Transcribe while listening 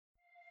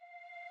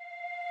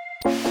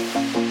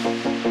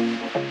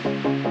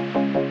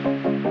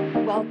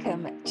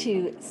Welcome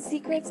to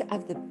Secrets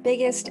of the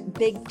Biggest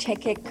Big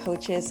Ticket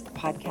Coaches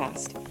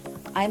podcast.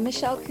 I'm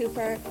Michelle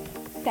Cooper,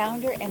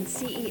 founder and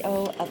CEO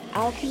of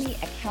Alchemy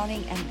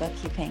Accounting and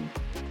Bookkeeping,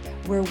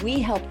 where we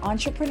help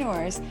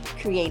entrepreneurs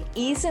create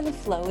ease and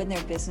flow in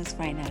their business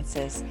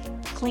finances,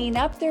 clean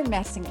up their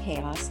mess and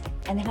chaos,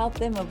 and help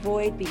them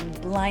avoid being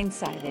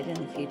blindsided in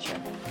the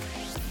future.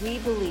 We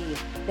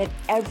believe that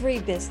every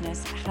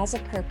business has a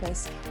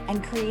purpose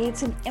and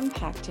creates an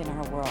impact in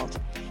our world.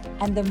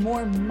 And the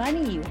more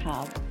money you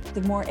have,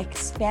 the more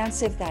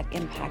expansive that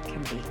impact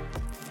can be.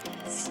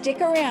 Stick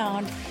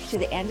around to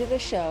the end of the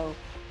show.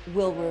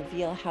 We'll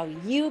reveal how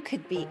you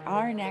could be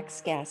our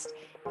next guest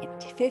in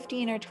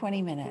 15 or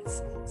 20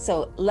 minutes.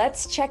 So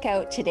let's check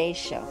out today's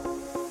show.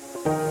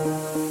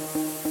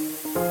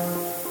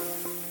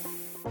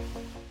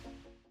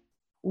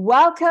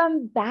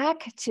 Welcome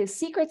back to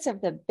Secrets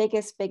of the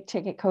Biggest Big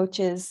Ticket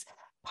Coaches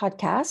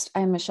podcast.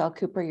 I'm Michelle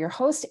Cooper, your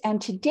host.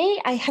 And today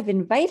I have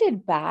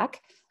invited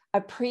back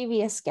a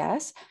previous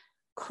guest,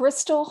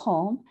 Krystal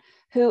Holm,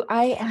 who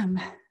I am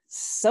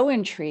so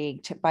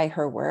intrigued by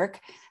her work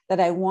that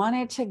I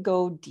wanted to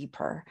go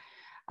deeper.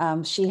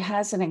 She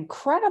has an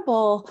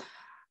incredible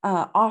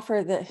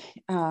offer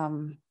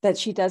that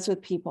she does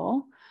with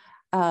people,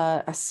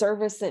 a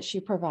service that she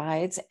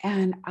provides.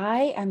 And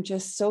I am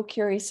just so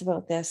curious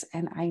about this.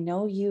 And I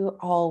know you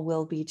all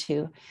will be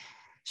too.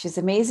 She's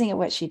amazing at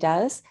what she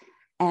does.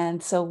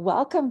 And so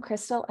welcome,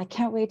 Krystal. I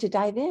can't wait to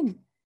dive in.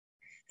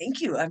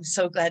 Thank you. I'm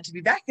so glad to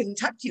be back and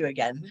talk to you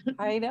again.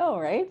 I know,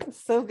 right?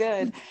 So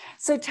good.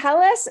 So tell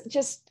us,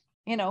 just,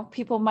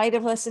 people might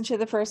have listened to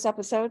the first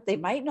episode. They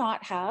might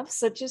not have.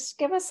 So just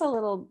give us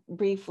a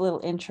brief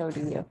intro to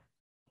you.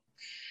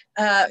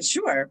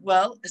 Sure.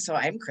 Well, so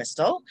I'm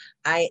Krystal.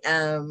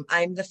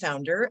 I'm the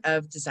founder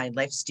of Design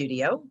Life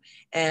Studio,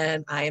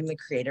 and I am the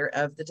creator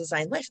of the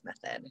Design Life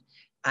Method.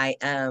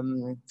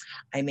 I'm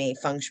a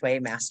feng shui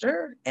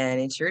master, an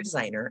interior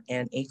designer,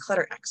 and a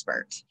clutter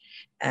expert.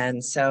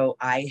 And so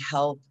I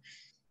help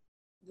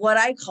what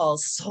I call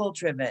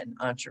soul-driven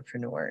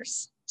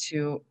entrepreneurs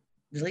to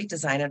really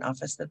design an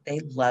office that they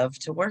love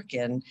to work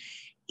in,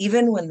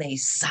 even when they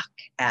suck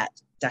at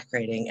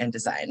decorating and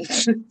design.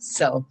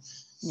 So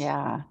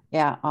yeah,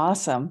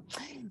 awesome.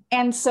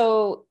 And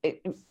so,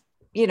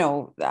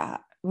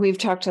 we've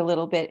talked a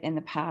little bit in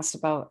the past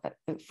about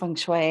feng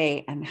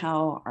shui and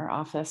how our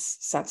office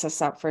sets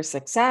us up for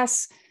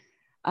success.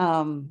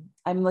 I'm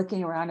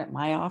looking around at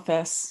my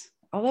office,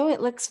 although it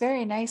looks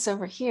very nice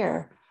over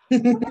here.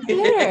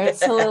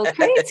 It's a little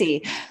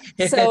crazy.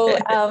 So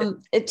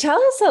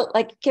tell us,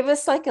 give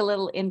us a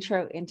little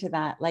intro into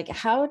that.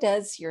 How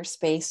does your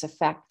space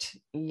affect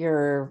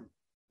your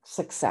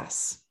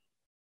success?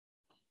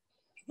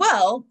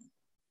 Well,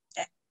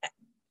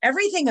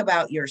 everything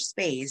about your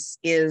space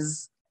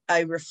is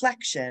a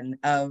reflection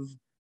of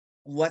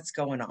what's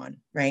going on,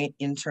 right,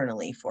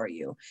 internally for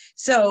you.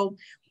 So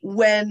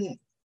when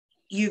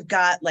you've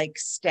got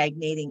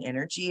stagnating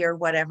energy or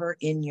whatever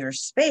in your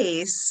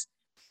space,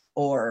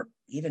 or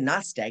even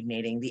not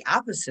stagnating, the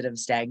opposite of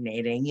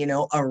stagnating,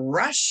 a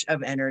rush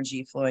of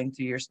energy flowing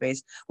through your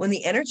space, when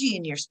the energy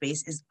in your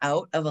space is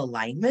out of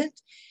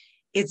alignment,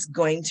 it's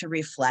going to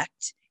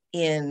reflect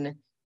in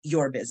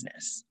your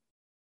business.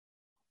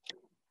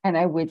 And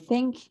I would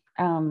think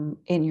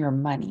in your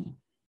money.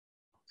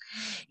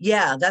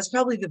 Yeah, that's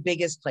probably the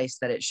biggest place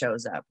that it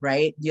shows up,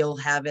 right? You'll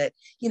have it,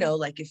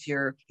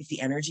 if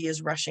the energy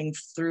is rushing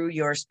through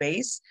your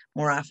space,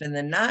 more often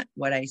than not,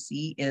 what I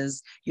see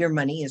is your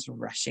money is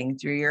rushing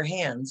through your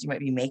hands. You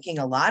might be making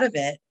a lot of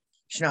it,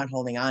 but you're not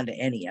holding on to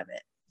any of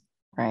it.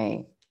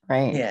 Right.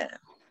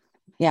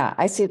 Yeah,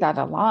 I see that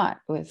a lot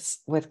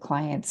with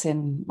clients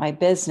in my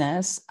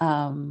business.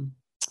 And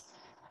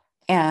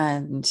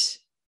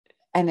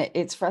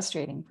it's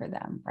frustrating for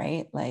them,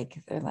 right?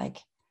 They're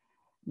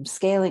I'm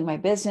scaling my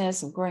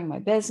business, I'm growing my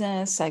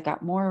business. I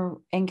got more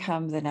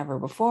income than ever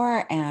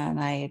before, and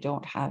I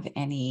don't have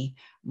any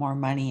more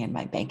money in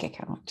my bank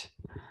account.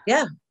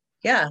 Yeah.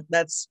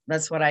 That's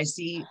what I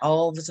see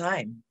all the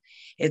time.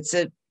 It's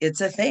a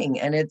thing.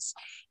 And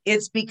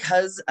it's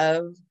because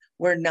of,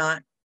 we're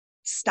not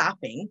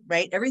stopping,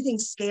 right?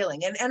 Everything's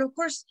scaling. And of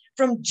course,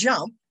 from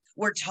jump,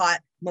 we're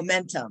taught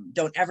momentum.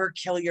 Don't ever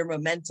kill your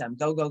momentum.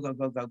 Go, go, go,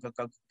 go, go, go,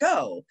 go,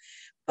 go.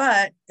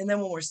 And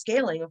then when we're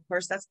scaling, of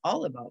course, that's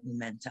all about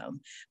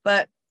momentum.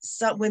 But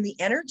so when the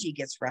energy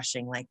gets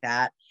rushing like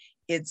that,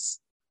 it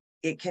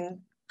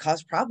can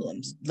cause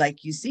problems.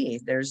 Like you see,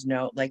 there's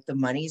no, the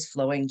money's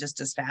flowing just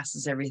as fast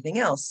as everything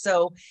else.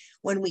 So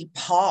when we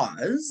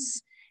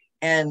pause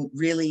and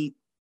really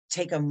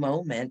take a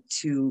moment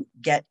to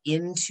get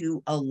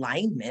into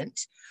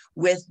alignment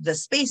with the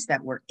space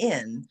that we're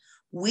in,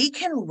 we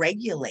can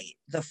regulate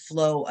the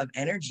flow of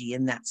energy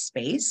in that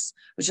space,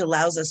 which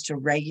allows us to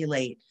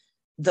regulate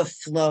the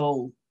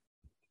flow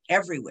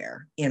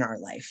everywhere in our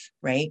life,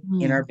 right?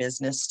 In our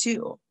business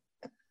too.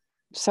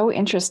 So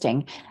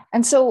interesting.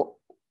 And so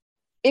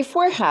if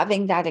we're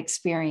having that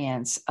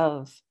experience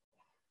of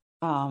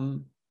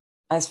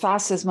as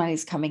fast as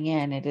money's coming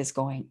in,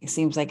 it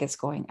seems like it's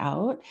going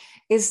out.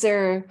 Is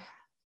there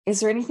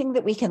anything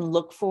that we can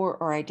look for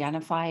or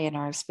identify in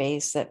our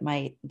space that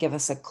might give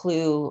us a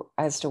clue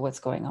as to what's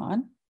going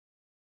on?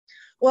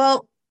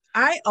 Well,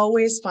 I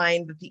always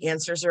find that the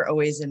answers are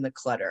always in the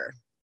clutter.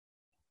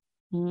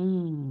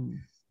 Mm.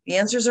 The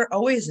answers are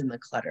always in the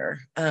clutter,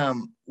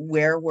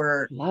 where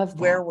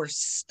we're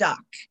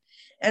stuck.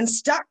 And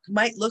stuck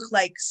might look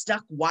like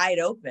stuck wide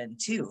open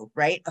too,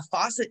 right? A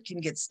faucet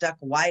can get stuck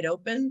wide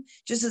open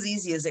just as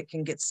easy as it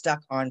can get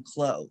stuck on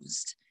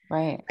closed.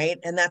 Right. Right.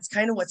 And that's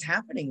kind of what's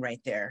happening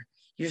right there.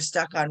 You're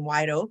stuck on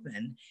wide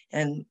open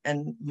and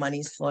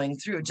money's flowing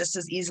through just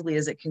as easily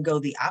as it can go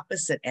the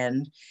opposite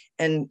end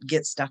and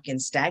get stuck in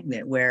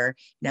stagnant, where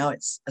now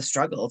it's a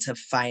struggle to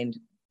find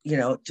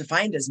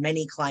as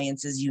many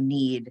clients as you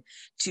need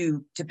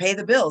to pay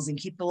the bills and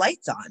keep the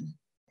lights on.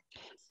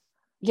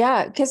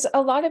 Yeah, because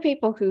a lot of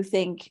people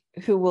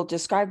who will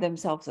describe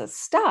themselves as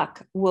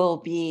stuck will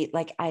be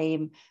like,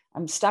 I'm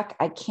stuck,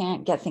 I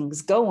can't get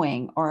things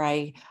going, or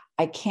I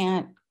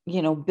can't,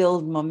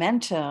 build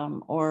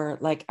momentum, or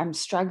like I'm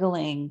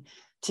struggling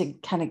to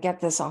kind of get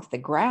this off the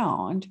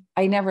ground.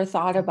 I never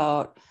thought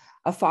about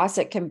a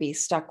faucet can be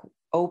stuck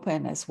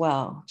open as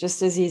well,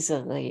 just as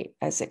easily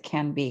as it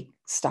can be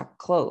stuck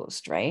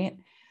closed, right?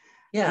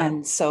 Yeah.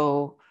 And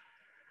so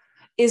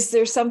is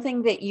there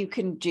something that you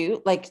can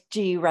do? Like,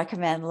 do you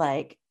recommend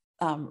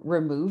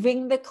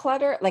removing the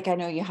clutter? Like, I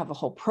know you have a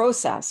whole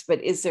process,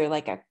 but is there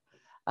like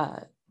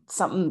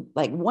something,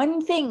 like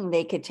one thing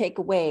they could take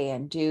away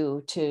and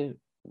do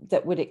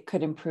it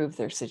could improve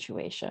their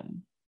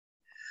situation?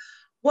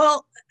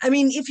 Well, I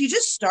mean, if you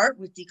just start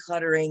with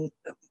decluttering,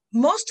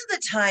 most of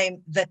the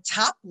time, the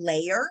top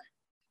layer,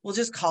 we'll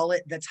just call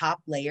it the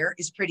top layer,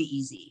 is pretty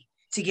easy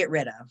to get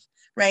rid of,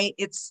 right?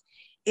 It's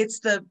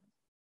the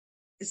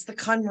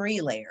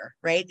KonMari layer,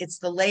 right? It's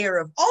the layer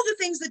of all the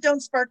things that don't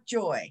spark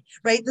joy,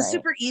 right? The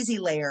super easy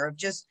layer of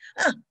just,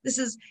 this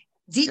is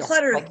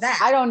declutter that.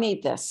 I don't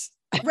need this.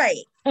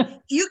 Right.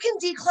 You can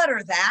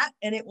declutter that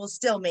and it will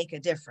still make a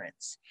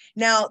difference.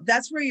 Now,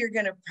 that's where you're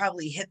going to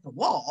probably hit the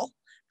wall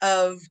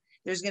of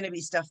there's going to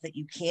be stuff that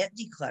you can't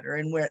declutter,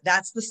 and where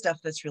that's the stuff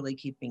that's really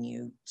keeping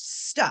you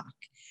stuck.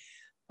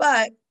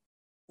 But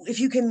if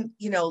you can,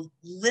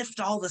 lift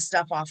all the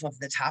stuff off of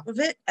the top of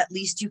it, at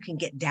least you can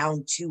get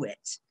down to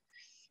it.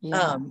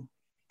 Yeah.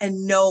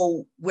 And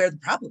know where the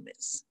problem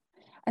is.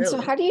 And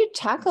so how do you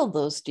tackle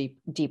those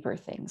deeper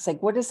things?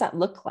 Like, what does that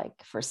look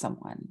like for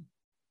someone?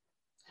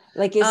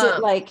 Like, is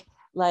it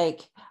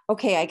like,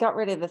 okay, I got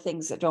rid of the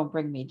things that don't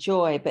bring me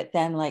joy, but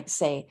then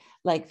say,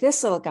 like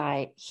this little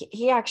guy,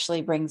 he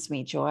actually brings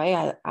me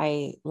joy.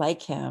 I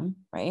like him.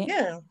 Right.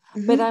 Yeah.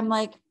 Mm-hmm. But I'm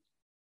like,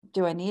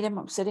 do I need him?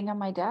 I'm sitting on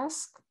my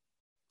desk.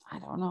 I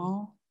don't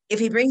know. If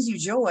he brings you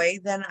joy,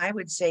 then I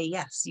would say,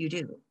 yes, you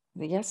do.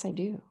 Yes, I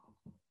do.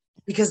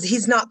 Because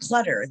he's not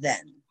clutter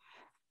then.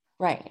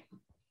 Right.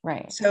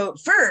 Right. So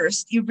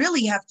first, you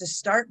really have to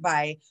start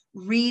by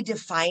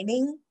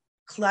redefining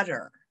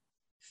clutter,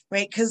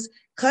 right? Because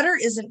clutter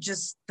isn't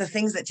just the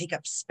things that take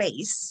up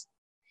space.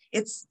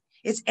 It's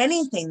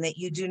anything that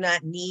you do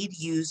not need,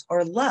 use,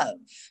 or love.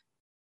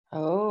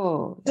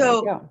 Oh,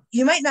 so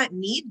you might not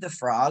need the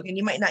frog and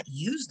you might not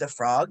use the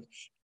frog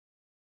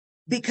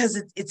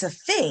because it's a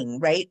thing,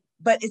 right?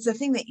 But it's a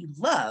thing that you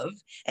love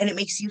and it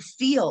makes you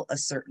feel a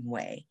certain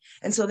way.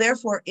 And so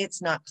therefore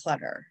it's not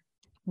clutter.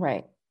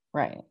 Right.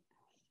 Right.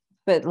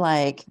 But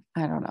I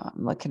don't know,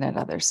 I'm looking at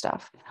other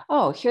stuff.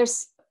 Oh,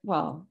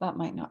 that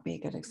might not be a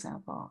good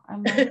example.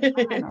 I'm like, I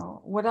don't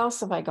know, what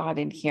else have I got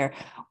in here?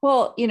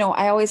 Well,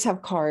 I always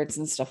have cards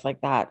and stuff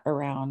like that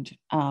around.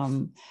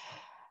 And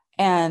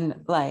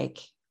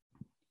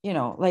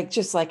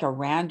just like a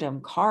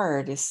random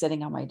card is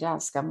sitting on my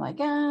desk. I'm like,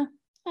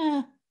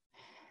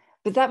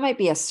 but that might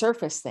be a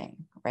surface thing,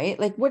 right?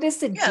 Like, what does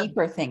the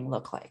deeper thing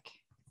look like?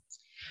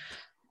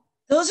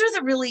 Those are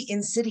the really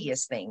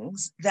insidious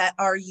things that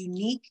are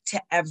unique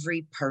to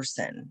every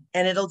person.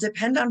 And it'll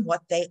depend on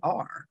what they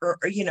are or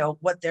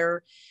what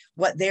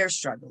their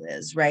struggle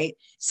is, right?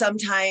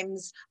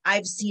 Sometimes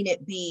I've seen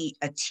it be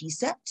a tea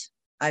set.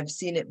 I've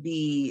seen it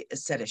be a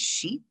set of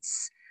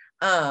sheets.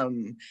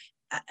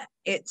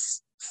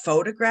 It's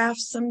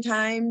photographs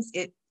sometimes.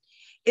 It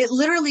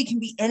literally can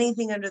be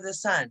anything under the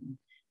sun.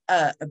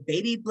 A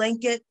baby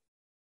blanket,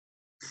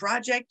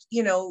 project,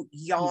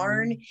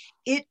 yarn.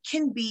 It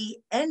can be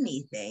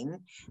anything.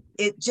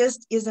 It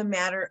just is a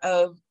matter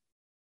of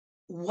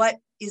what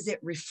is it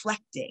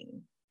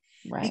reflecting,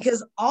 right?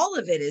 Because all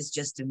of it is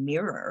just a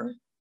mirror.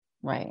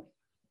 Right.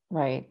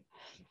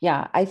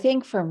 Yeah, I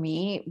think for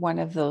me, one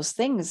of those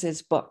things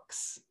is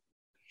books.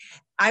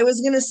 I was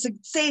going to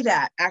say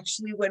that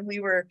actually when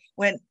you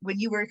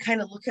were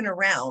kind of looking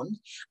around,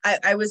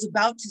 I was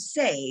about to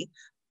say,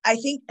 I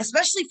think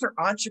especially for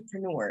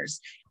entrepreneurs,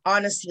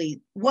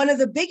 honestly, one of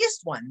the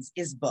biggest ones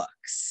is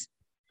books,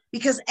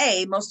 because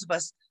most of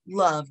us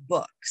love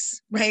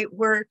books, right?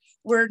 We're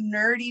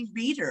nerdy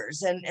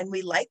readers and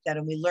we like that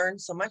and we learn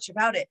so much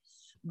about it,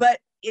 but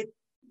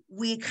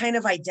we kind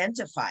of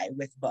identify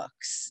with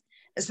books.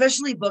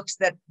 especially books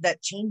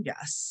that change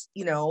us,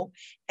 you know.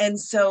 And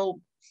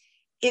so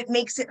it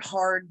makes it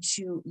hard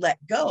to let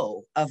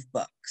go of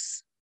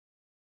books.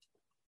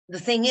 The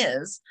thing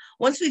is,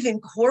 once we've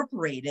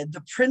incorporated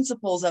the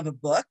principles of a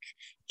book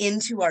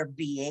into our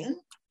being,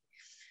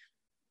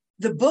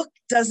 the book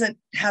doesn't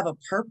have a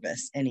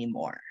purpose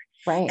anymore.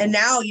 Right. And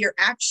now you're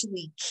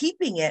actually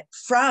keeping it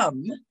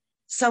from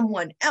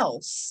someone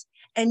else,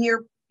 and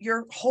you're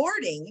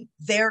hoarding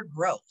their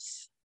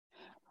growth.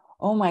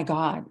 Oh my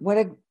God.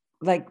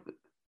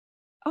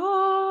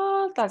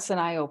 That's an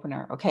eye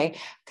opener. Okay.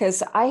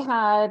 Because I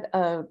had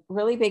a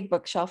really big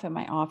bookshelf in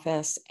my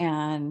office,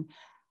 and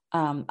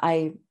I'm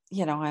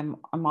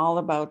all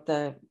about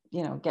the,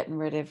 getting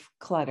rid of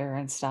clutter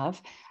and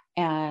stuff.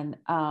 And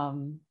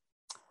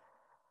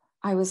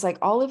I was like,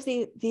 all of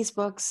these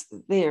books,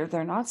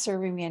 they're not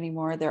serving me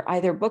anymore. They're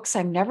either books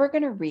I'm never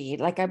going to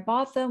read. Like, I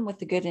bought them with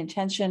the good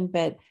intention,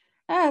 but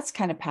it's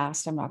kind of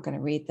past. I'm not going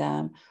to read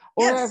them.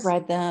 Or I've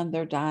read them,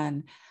 they're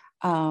done.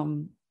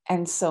 And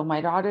so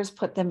my daughters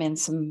put them in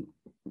some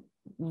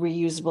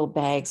reusable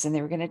bags, and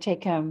they were going to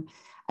take them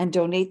and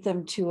donate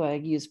them to a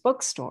used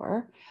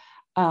bookstore.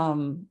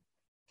 And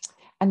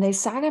they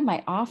sat in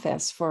my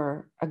office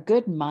for a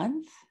good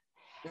month.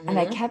 And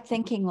I kept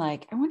thinking,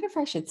 like, I wonder if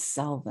I should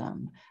sell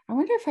them. I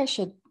wonder if I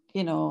should,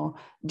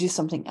 do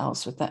something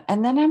else with them.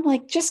 And then I'm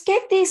like, just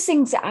get these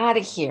things out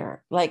of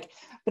here. Like,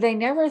 but I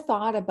never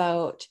thought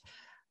about,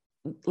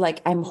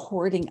 like, I'm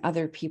hoarding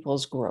other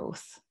people's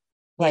growth.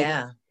 Like,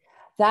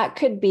 that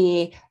could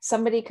be,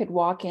 somebody could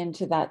walk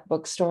into that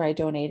bookstore I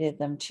donated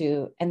them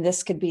to, and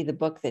this could be the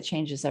book that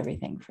changes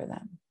everything for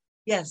them.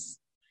 Yes,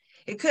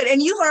 it could.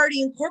 And you've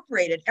already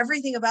incorporated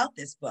everything about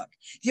this book.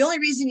 The only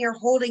reason you're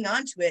holding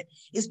on to it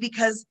is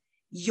because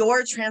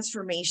your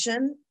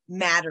transformation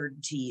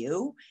mattered to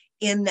you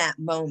in that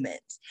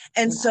moment.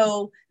 And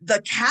so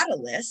the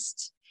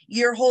catalyst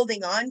you're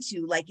holding on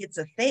to like it's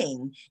a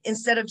thing,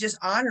 instead of just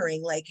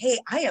honoring, like, hey,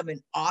 I am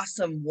an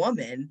awesome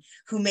woman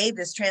who made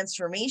this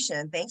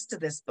transformation thanks to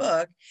this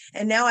book.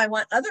 And now I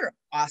want other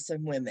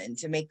awesome women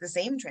to make the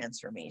same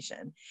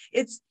transformation.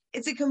 It's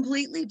a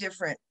completely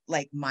different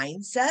like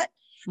mindset.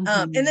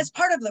 And that's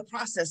part of the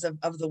process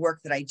of the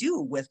work that I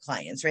do with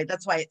clients, right?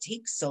 That's why it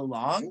takes so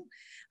long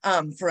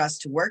for us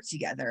to work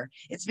together.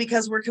 It's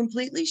because we're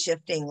completely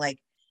shifting like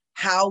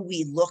how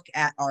we look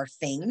at our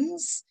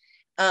things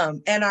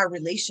and our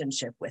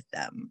relationship with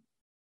them.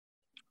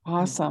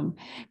 Awesome.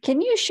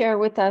 Can you share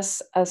with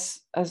us a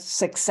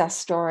success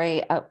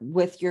story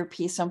with your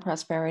Peace and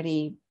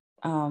Prosperity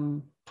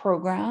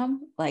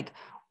program? Like,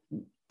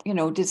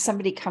 did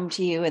somebody come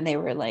to you and they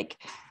were like,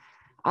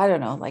 I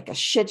don't know, like a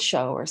shit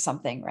show or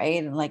something,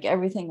 right? And like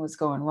everything was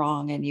going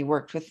wrong, and you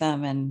worked with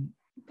them, and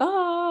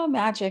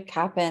magic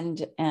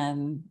happened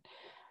and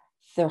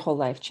their whole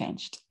life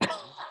changed.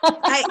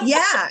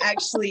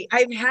 Actually,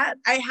 I've had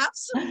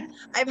some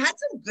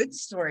good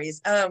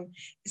stories.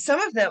 Some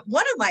of them,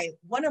 one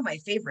of my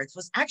favorites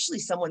was actually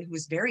someone who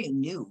was very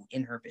new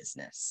in her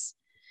business.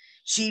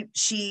 She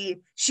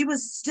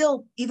was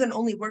still even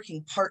only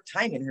working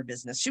part-time in her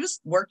business. She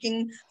was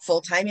working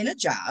full-time in a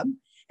job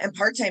and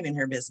part-time in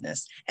her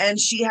business. And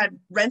she had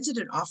rented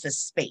an office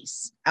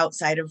space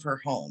outside of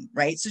her home,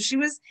 right? So she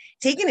was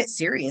taking it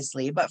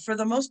seriously, but for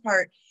the most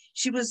part,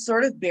 she was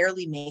sort of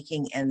barely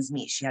making ends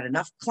meet. She had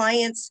enough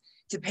clients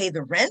to pay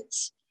the rent,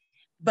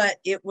 but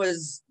it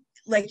was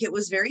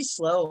very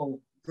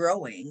slow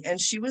growing, and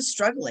she was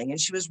struggling,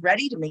 and she was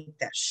ready to make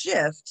that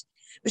shift,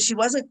 but she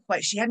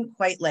hadn't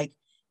quite like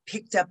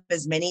picked up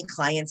as many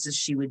clients as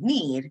she would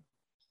need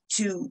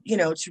to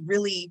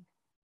really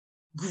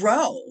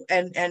grow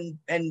and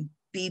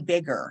be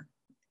bigger,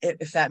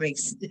 if that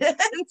makes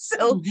sense.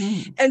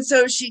 And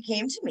so she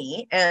came to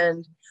me,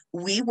 and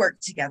we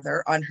worked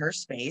together on her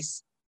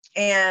space.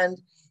 And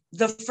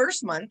the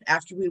first month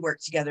after we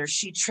worked together,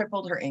 she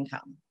tripled her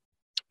income.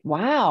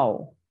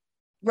 Wow.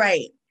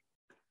 Right.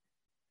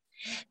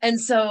 And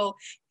so,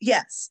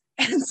 yes.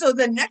 And so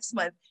the next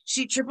month,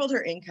 she tripled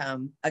her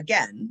income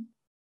again.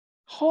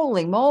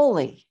 Holy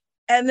moly.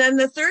 And then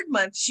the third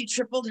month, she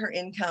tripled her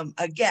income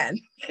again.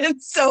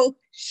 And so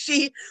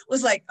she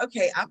was like,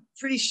 okay, I'm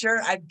pretty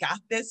sure I've got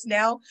this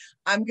now.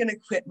 I'm going to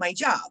quit my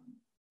job.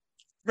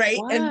 Right.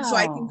 Wow. And so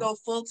I can go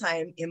full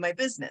time in my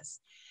business.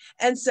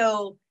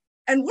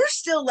 And we're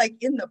still like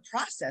in the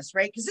process,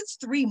 right? Because it's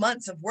 3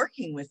 months of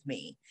working with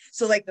me.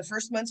 So like the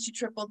first month she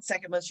tripled,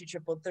 second month she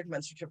tripled, third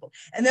month she tripled.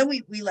 And then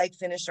we like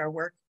finished our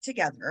work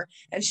together,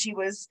 and she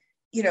was,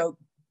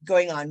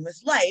 going on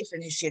with life,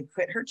 and she had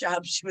quit her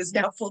job. She was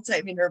now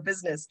full-time in her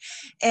business.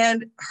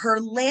 And her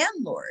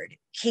landlord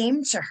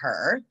came to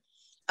her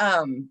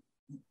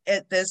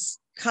at this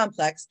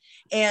complex,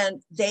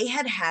 and they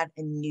had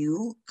a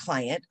new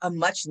client, a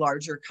much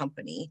larger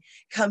company,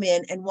 come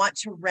in and want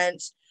to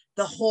rent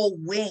the whole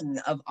wing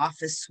of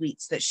office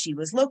suites that she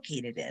was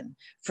located in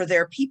for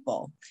their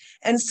people.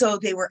 And so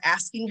they were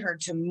asking her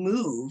to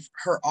move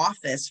her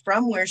office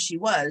from where she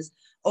was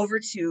over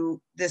to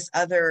this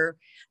other,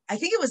 I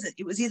think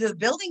it was either the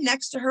building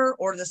next to her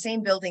or the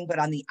same building, but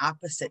on the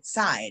opposite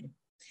side.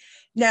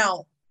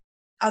 Now,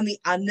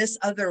 on this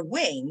other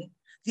wing,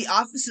 the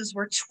offices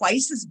were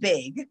twice as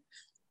big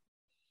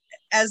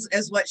as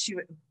what she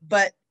would,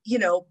 but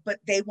but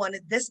they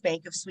wanted this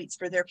bank of suites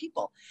for their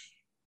people.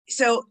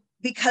 So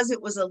because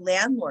it was a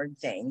landlord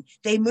thing,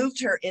 they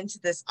moved her into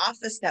this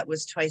office that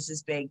was twice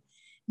as big.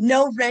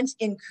 No rent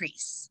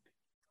increase.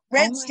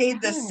 Rent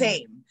stayed the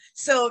same.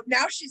 So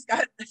now she's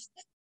got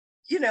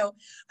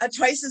a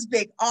twice as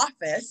big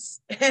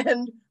office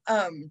and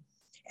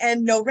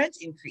no rent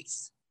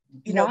increase,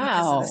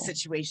 because of the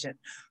situation.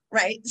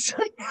 Right. So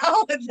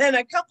now then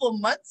a couple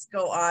months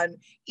go on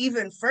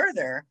even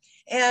further.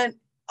 And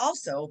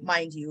also,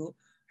 mind you,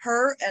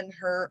 her and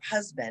her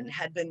husband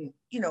had been,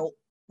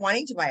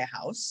 wanting to buy a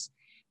house.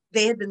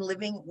 They had been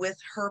living with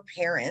her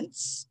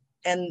parents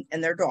and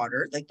their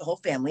daughter, like the whole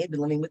family had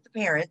been living with the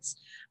parents,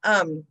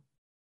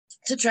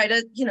 to try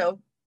to,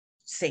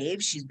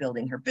 save. She's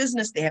building her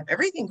business. They have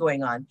everything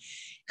going on.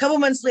 A couple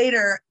months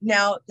later,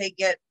 now they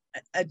get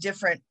a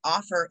different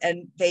offer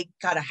and they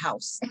got a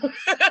house.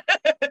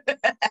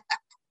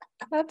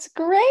 That's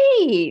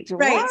great.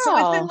 Right. Wow.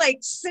 So within like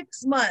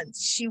 6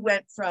 months, she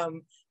went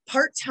from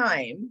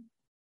part-time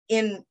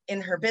in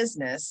her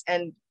business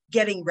and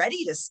getting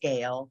ready to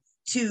scale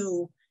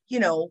to,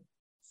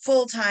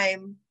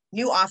 full-time,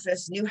 new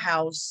office, new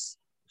house,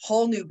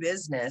 whole new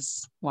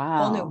business,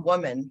 whole new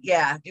woman.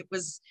 Yeah.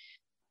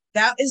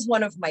 That is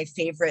one of my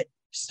favorite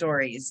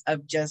stories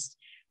of just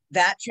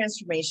that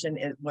transformation.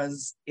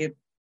 It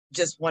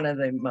just one of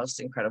the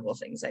most incredible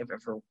things I've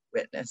ever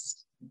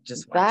witnessed.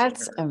 Just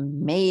that's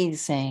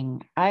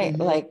amazing.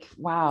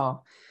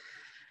 Wow.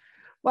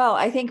 Well,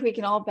 I think we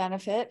can all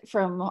benefit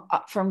from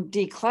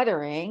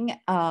decluttering,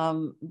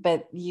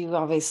 but you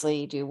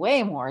obviously do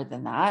way more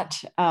than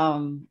that.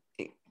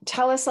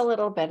 Tell us a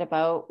little bit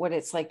about what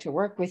it's like to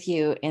work with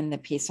you in the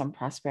Peace and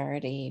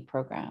Prosperity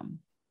program.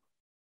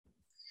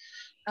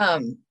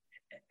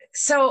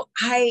 So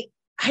I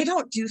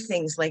don't do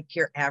things like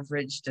your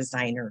average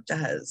designer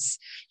does.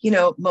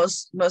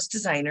 Most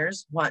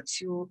designers want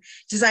to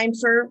design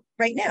for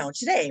right now,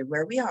 today,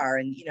 where we are.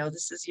 And,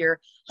 this is your,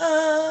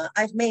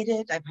 I've made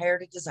it, I've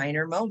hired a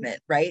designer moment,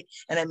 right?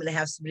 And I'm going to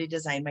have somebody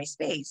design my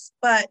space.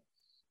 But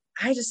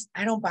I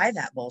don't buy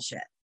that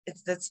bullshit.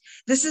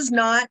 This is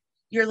not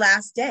your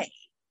last day.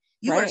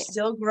 You are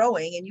still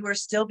growing and you are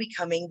still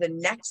becoming the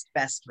next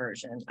best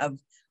version of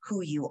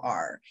who you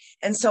are.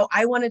 And so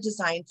I want to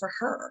design for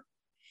her.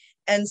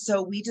 And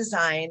so we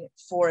design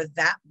for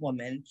that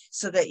woman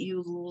so that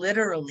you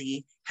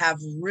literally have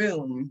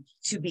room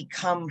to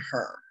become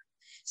her.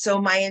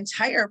 So my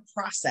entire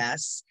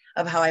process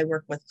of how I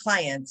work with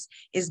clients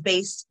is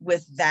based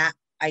with that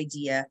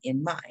idea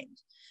in mind.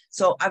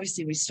 So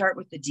obviously we start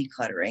with the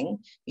decluttering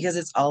because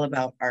it's all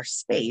about our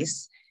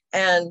space.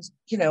 And,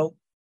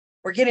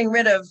 we're getting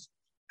rid of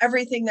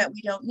everything that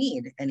we don't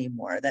need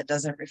anymore that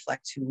doesn't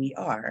reflect who we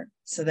are,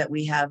 so that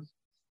we have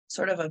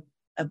sort of a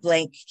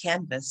blank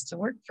canvas to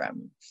work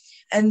from.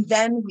 And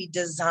then we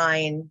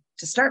design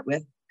to start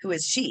with, who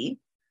is she?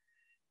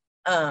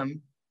 And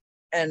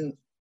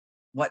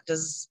what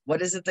is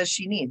it that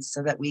she needs,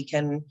 so that we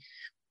can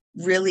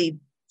really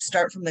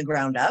start from the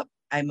ground up.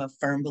 I'm a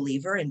firm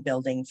believer in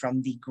building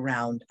from the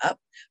ground up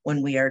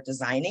when we are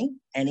designing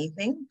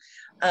anything.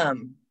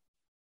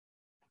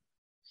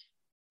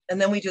 And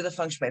then we do the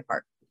feng shui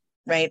part,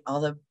 right? All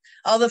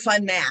the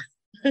fun math.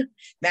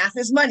 Math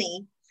is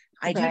money.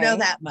 I do know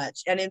that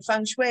much. And in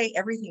feng shui,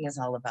 everything is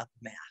all about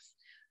the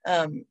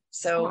math.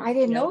 So I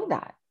didn't know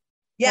that.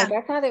 Yeah. I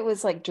thought it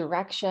was like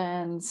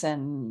directions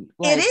and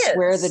it is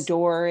where the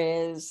door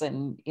is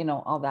and,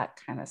 all that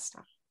kind of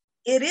stuff.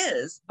 It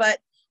is, but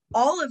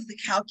all of the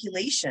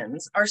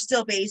calculations are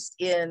still based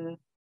in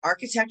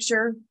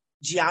architecture,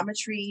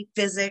 geometry,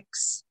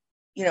 physics,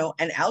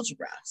 and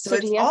algebra. So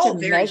it's do you have all to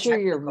very measure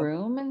technical. your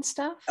room and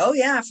stuff? Oh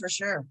yeah, for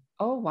sure.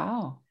 Oh,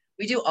 wow.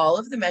 We do all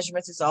of the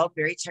measurements. It's all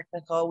very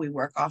technical. We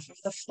work off of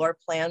the floor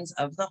plans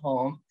of the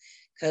home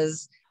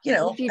because,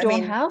 if you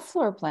don't have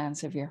floor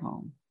plans of your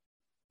home,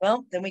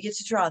 well, then we get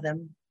to draw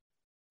them.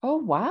 Oh,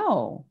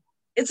 wow.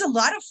 It's a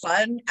lot of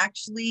fun,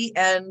 actually.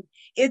 And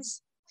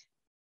it's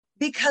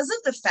because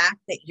of the fact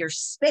that your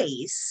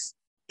space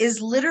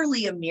is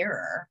literally a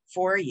mirror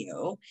for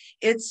you.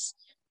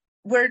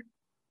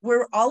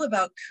 We're all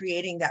about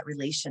creating that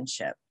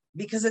relationship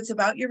because it's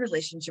about your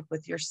relationship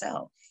with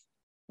yourself.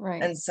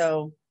 Right. And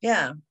so,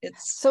 yeah,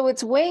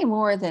 it's way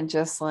more than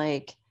just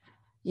like,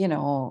 if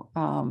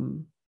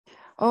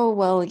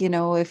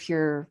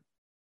you're,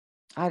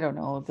 I don't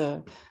know,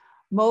 the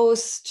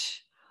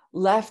most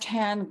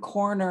left-hand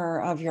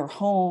corner of your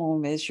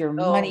home is your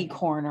money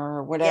corner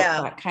or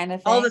whatever, that kind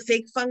of thing. All the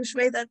fake feng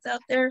shui that's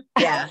out there.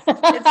 Yeah.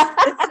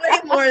 it's way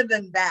more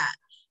than that.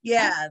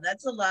 Yeah.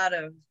 That's a lot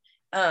of,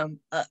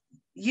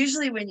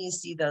 usually when you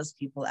see those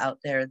people out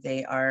there,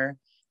 they are,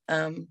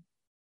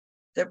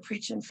 they're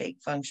preaching fake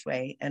feng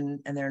shui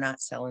and they're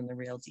not selling the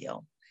real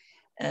deal.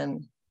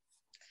 And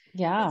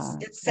yeah,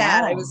 it's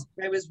sad. Wow.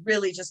 I was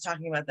really just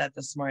talking about that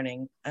this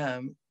morning.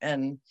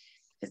 And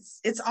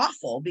it's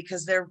awful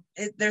because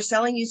they're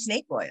selling you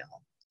snake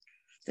oil.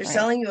 They're Right.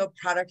 selling you a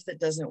product that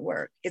doesn't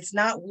work. It's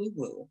not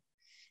woo-woo.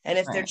 And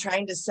if they're Right.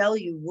 trying to sell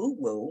you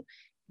woo-woo,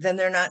 then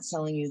they're not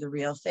selling you the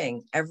real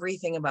thing.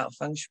 Everything about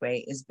feng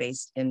shui is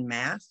based in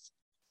math,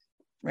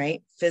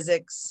 right?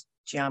 Physics,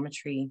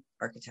 geometry,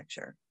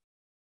 architecture.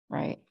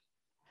 Right.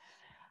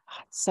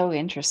 So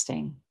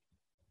interesting.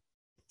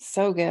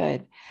 So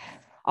good.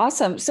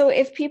 Awesome. So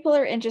if people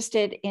are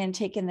interested in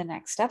taking the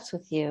next steps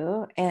with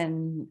you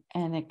and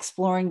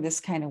exploring this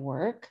kind of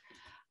work,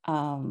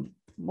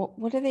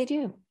 what do they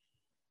do?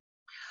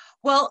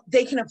 Well,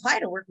 they can apply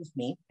to work with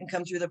me and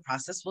come through the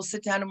process. We'll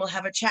sit down and we'll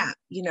have a chat,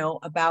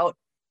 about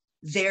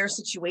their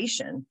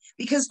situation,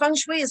 because feng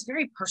shui is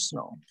very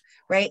personal,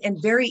 right?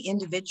 And very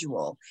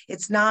individual.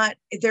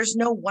 There's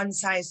no one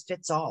size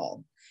fits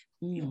all,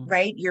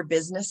 right? Your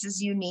business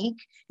is unique,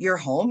 your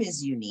home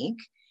is unique,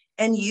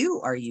 and you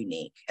are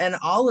unique. And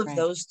all of Right.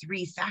 those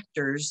three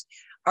factors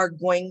are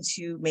going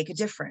to make a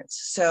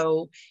difference.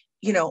 So,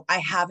 I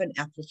have an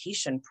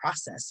application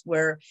process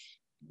where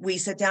we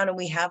sit down and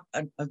we have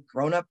a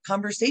grown-up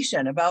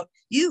conversation about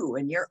you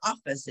and your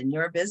office and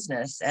your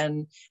business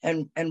and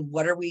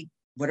what are we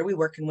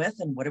working with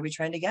and what are we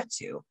trying to get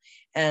to,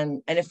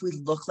 and if we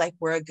look like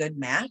we're a good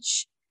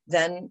match,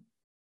 then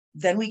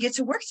we get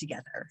to work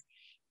together.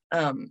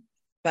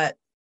 But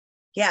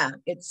yeah,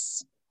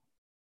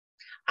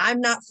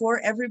 I'm not for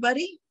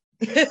everybody.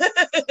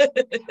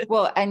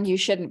 Well, and you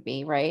shouldn't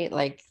be, right?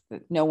 Like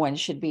no one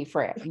should be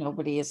for it.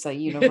 Nobody is a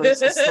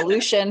universal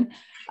solution.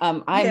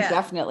 I'm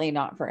definitely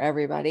not for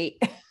everybody.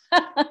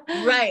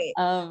 Right.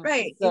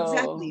 Right. So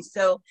Exactly.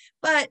 So,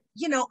 but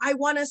I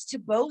want us to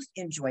both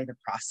enjoy the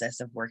process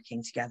of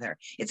working together.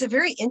 It's a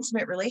very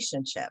intimate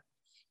relationship.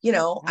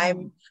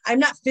 I'm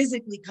not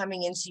physically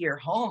coming into your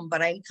home,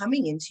 but I'm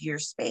coming into your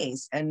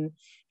space and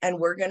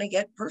we're going to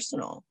get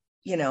personal.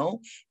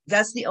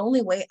 That's the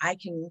only way I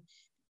can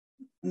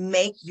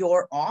make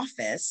your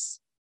office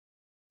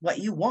what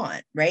you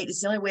want, right?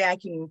 It's the only way I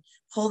can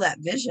pull that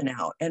vision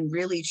out and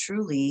really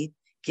truly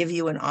give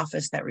you an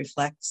office that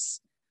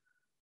reflects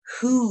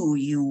who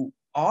you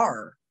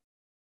are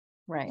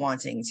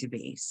wanting to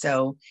be.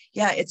 So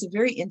yeah, it's a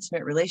very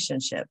intimate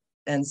relationship.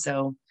 And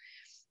so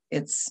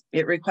it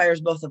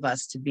requires both of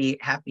us to be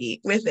happy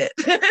with it.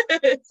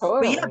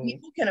 But yeah,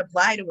 people can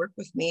apply to work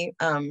with me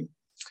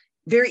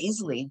very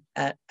easily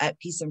at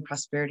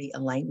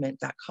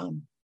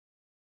peaceandprosperityalignment.com.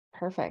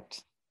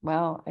 Perfect.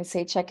 Well, I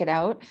say check it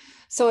out.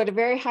 So at a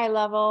very high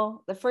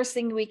level, the first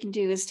thing we can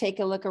do is take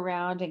a look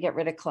around and get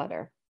rid of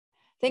clutter.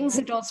 Things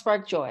that don't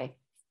spark joy.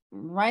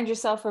 Remind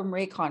yourself of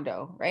Marie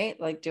Kondo, right?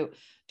 Like, do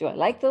I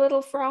like the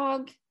little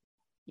frog?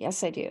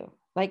 Yes, I do.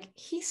 Like,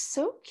 he's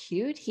so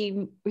cute.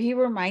 He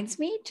reminds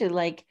me to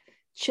like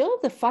chill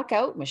the fuck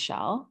out,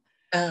 Michelle.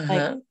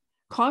 Like,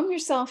 calm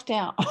yourself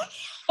down.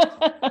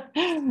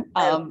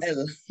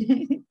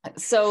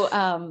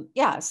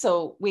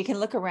 So we can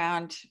look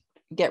around,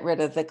 get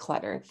rid of the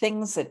clutter,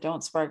 things that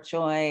don't spark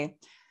joy,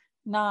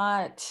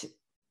 not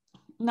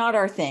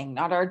our thing,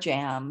 not our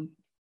jam.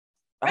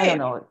 Right. I don't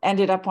know,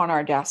 ended up on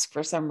our desk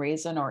for some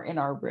reason or in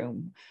our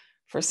room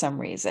for some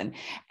reason.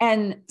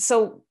 And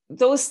so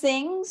those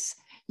things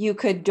you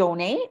could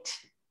donate,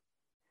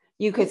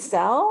 you could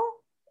sell,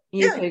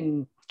 you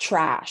can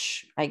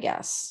trash, I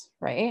guess,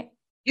 right?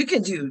 You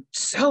can do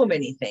so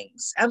many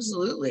things.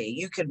 Absolutely.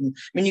 You can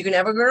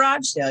have a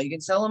garage sale. You can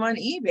sell them on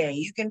eBay.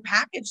 You can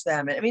package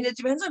them. I mean, it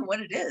depends on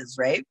what it is,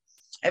 right?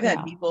 I've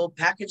had people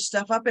package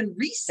stuff up and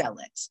resell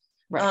it.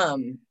 Right.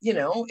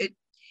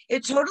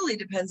 It totally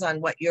depends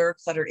on what your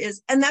clutter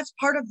is. And that's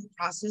part of the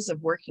process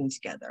of working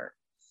together.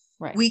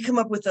 Right. We come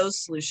up with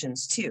those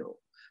solutions too,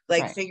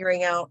 like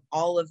figuring out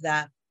all of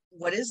that.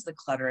 What is the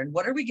clutter and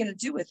what are we going to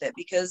do with it?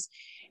 Because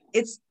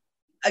it's,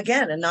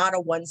 again, and not a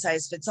one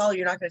size fits all.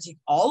 You're not going to take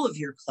all of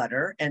your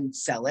clutter and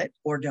sell it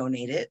or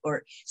donate it.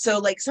 Or so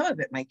like some of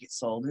it might get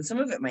sold and some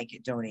of it might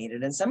get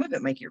donated and some of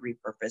it might get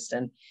repurposed.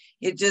 And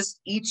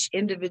each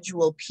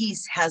individual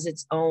piece has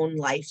its own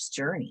life's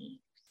journey.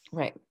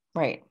 Right.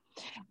 Right.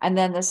 And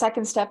then the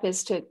second step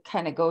is to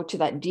kind of go to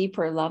that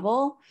deeper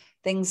level,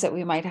 things that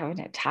we might have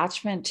an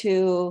attachment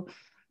to.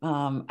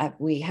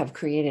 We have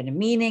created a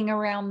meaning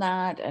around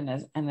that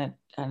and an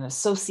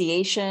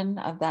association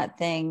of that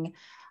thing.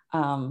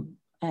 And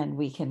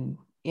we can,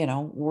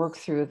 work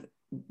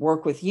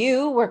with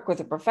you, work with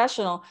a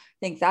professional. I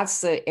think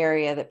that's the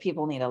area that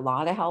people need a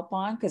lot of help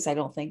on, because I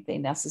don't think they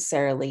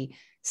necessarily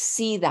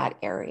see that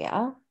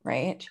area,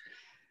 right?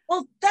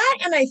 Well,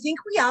 and I think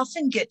we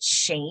often get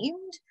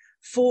shamed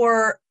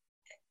for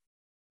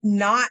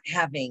not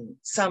having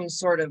some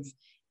sort of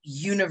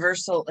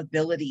universal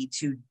ability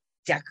to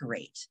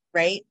decorate,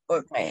 right?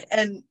 Right.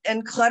 And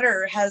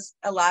clutter has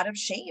a lot of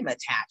shame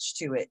attached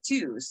to it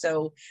too.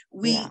 So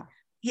we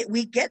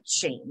get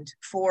shamed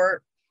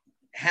for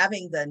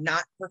having the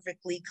not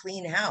perfectly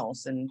clean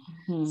house. And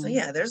so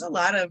yeah, there's a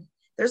lot of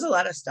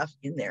stuff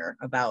in there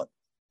about.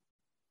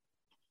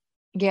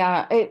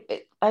 Yeah,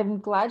 I'm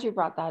glad you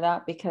brought that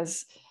up,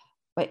 because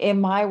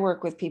in my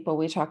work with people,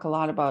 we talk a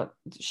lot about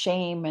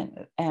shame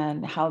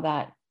and how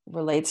that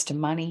relates to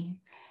money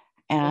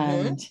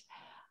and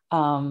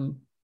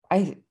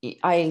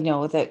I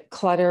know that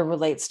clutter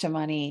relates to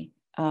money.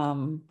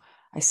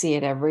 I see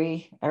it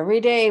every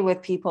day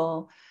with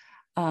people.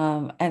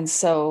 And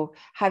so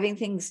having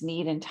things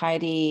neat and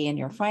tidy in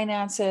your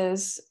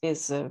finances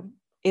is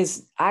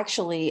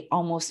actually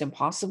almost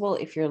impossible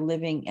if you're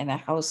living in a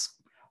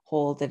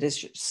household that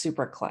is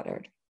super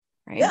cluttered,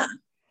 right? Yeah,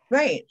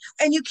 right.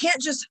 And you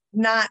can't just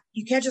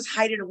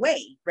hide it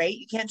away, right?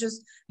 You can't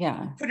just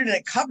put it in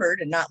a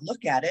cupboard and not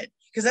look at it,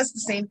 because that's the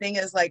same thing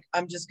as like,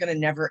 I'm just going to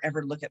never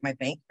ever look at my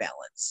bank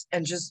balance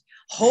and just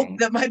hope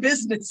that my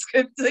business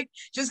like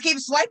just keep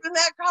swiping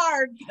that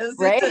card, because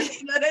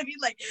you know what I mean,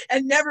 like,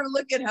 and never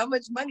look at how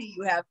much money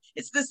you have.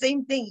 It's the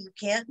same thing. You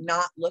can't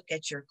not look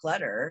at your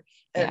clutter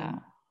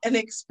and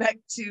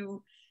expect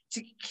to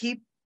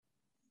keep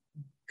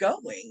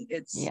going.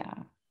 It's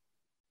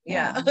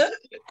yeah.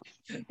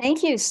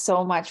 Thank you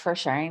so much for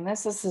sharing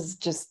this. This is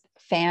just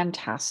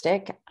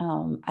fantastic.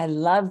 I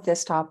love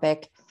this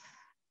topic.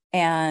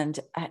 And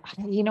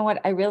you know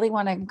what? I really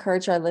want to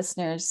encourage our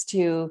listeners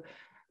to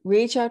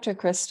reach out to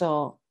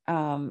Krystal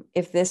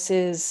if this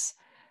is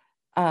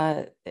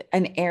an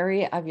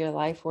area of your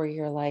life where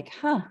you're like,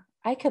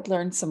 I could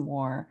learn some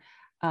more,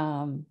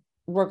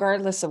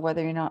 regardless of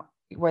whether you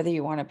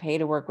want to pay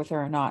to work with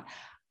her or not.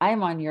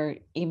 I'm on your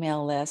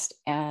email list,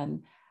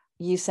 and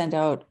you send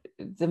out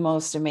the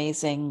most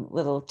amazing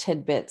little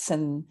tidbits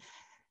and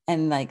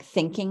like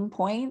thinking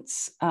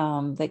points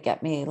that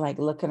get me like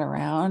looking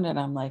around, and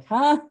I'm like,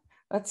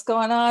 what's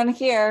going on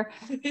here?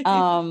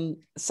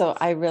 So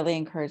I really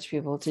encourage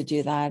people to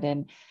do that.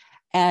 And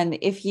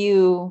if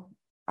you,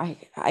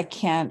 I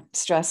can't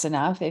stress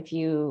enough, if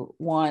you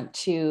want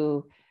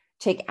to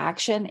take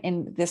action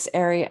in this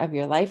area of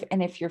your life,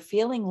 and if you're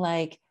feeling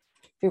like,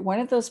 if you're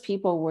one of those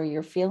people where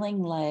you're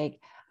feeling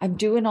like, I'm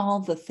doing all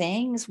the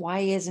things, why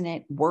isn't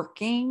it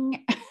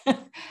working?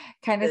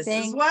 kind of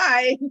thing.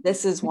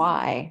 This is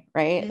why,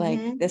 right?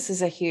 Like, this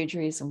is a huge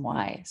reason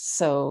why.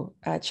 So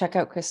check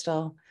out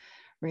Krystal,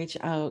 reach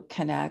out,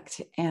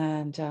 connect.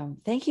 And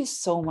thank you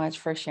so much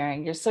for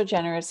sharing. You're so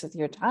generous with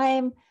your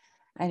time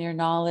and your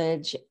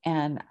knowledge,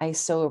 and I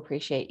so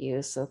appreciate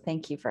you. So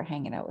thank you for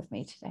hanging out with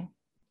me today.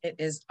 It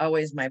is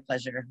always my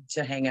pleasure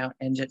to hang out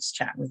and just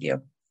chat with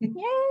you.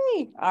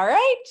 Yay. All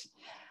right.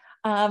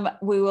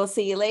 We will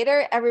see you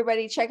later.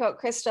 Everybody check out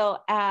Krystal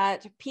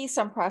at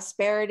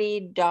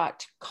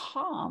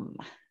peaceandprosperity.com.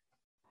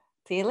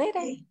 See you later.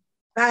 Okay.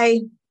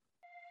 Bye.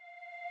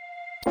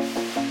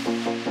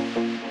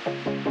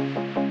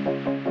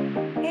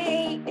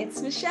 Hey,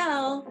 it's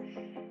Michelle.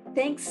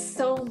 Thanks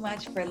so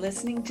much for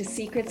listening to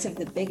Secrets of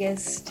the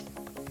Biggest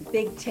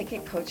Big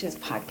Ticket Coaches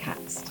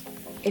podcast.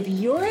 If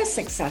you're a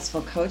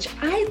successful coach,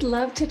 I'd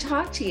love to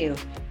talk to you.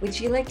 Would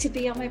you like to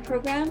be on my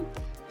program?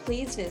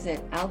 Please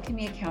visit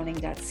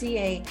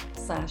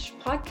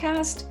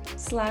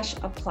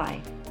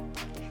alchemyaccounting.ca/podcast/apply.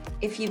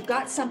 If you've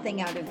got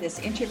something out of this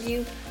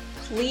interview,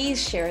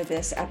 please share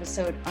this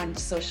episode on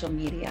social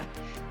media.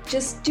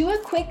 Just do a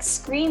quick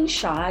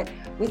screenshot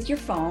with your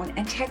phone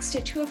and text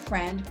it to a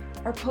friend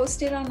or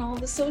post it on all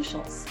the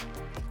socials.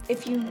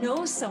 If you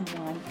know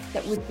someone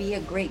that would be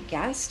a great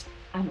guest,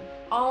 I'm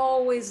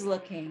always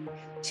looking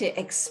to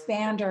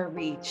expand our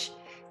reach.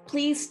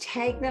 Please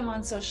tag them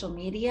on social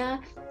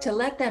media to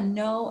let them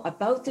know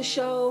about the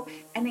show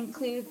and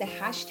include the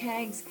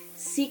hashtags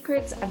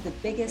Secrets of the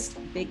Biggest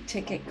Big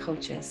Ticket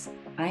Coaches.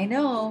 I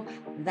know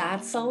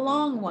that's a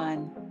long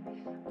one.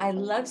 I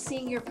love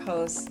seeing your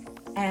posts,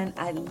 and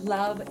I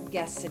love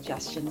guest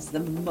suggestions the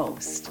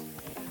most.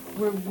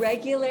 We're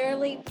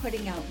regularly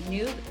putting out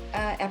new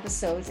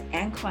episodes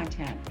and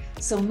content,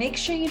 so make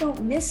sure you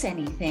don't miss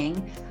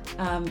anything.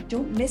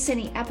 Don't miss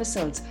any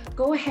episodes.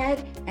 Go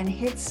ahead and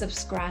hit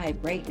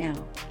subscribe right now.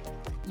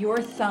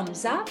 Your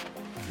thumbs up,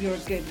 your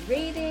good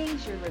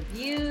ratings, your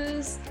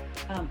reviews,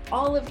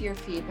 all of your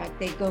feedback,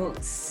 they go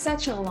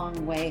such a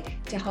long way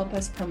to help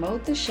us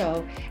promote the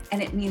show,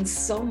 and it means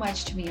so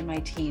much to me and my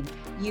team.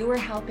 You are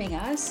helping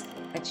us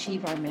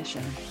achieve our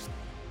mission.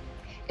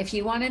 If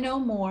you want to know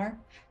more,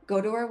 go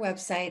to our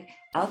website,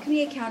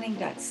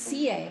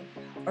 alchemyaccounting.ca,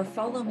 or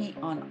follow me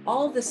on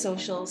all the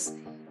socials,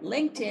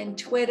 LinkedIn,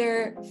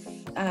 Twitter,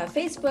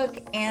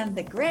 Facebook, and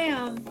the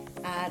Gram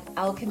at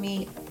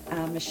Alchemy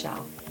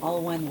Michelle,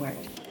 all one word.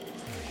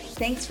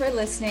 Thanks for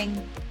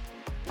listening.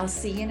 I'll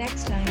see you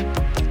next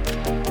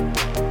time.